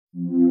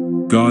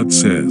God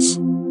says.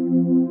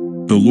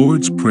 The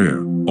Lord's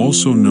Prayer,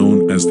 also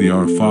known as the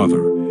Our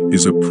Father,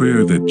 is a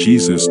prayer that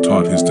Jesus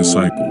taught his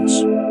disciples.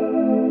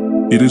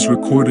 It is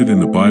recorded in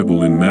the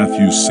Bible in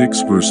Matthew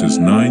 6 verses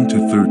 9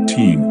 to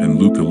 13 and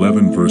Luke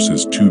 11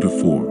 verses 2 to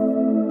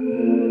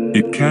 4.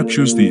 It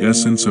captures the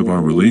essence of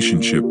our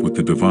relationship with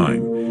the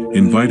divine,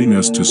 inviting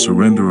us to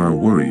surrender our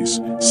worries,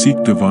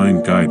 seek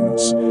divine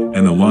guidance,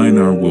 and align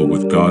our will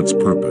with God's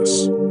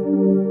purpose.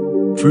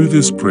 Through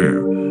this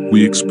prayer,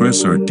 we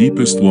express our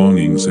deepest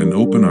longings and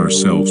open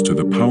ourselves to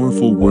the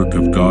powerful work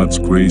of God's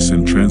grace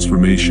and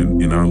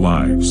transformation in our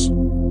lives.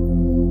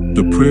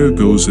 The prayer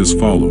goes as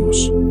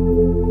follows.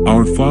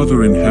 Our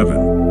Father in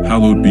heaven,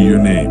 hallowed be your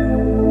name.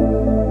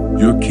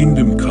 Your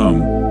kingdom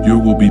come, your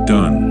will be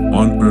done,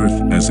 on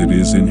earth as it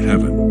is in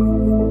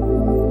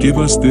heaven. Give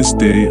us this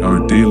day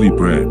our daily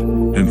bread,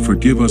 and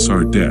forgive us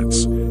our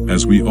debts,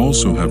 as we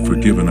also have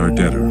forgiven our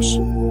debtors.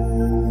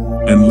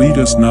 And lead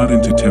us not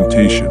into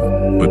temptation,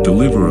 but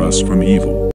deliver us from evil.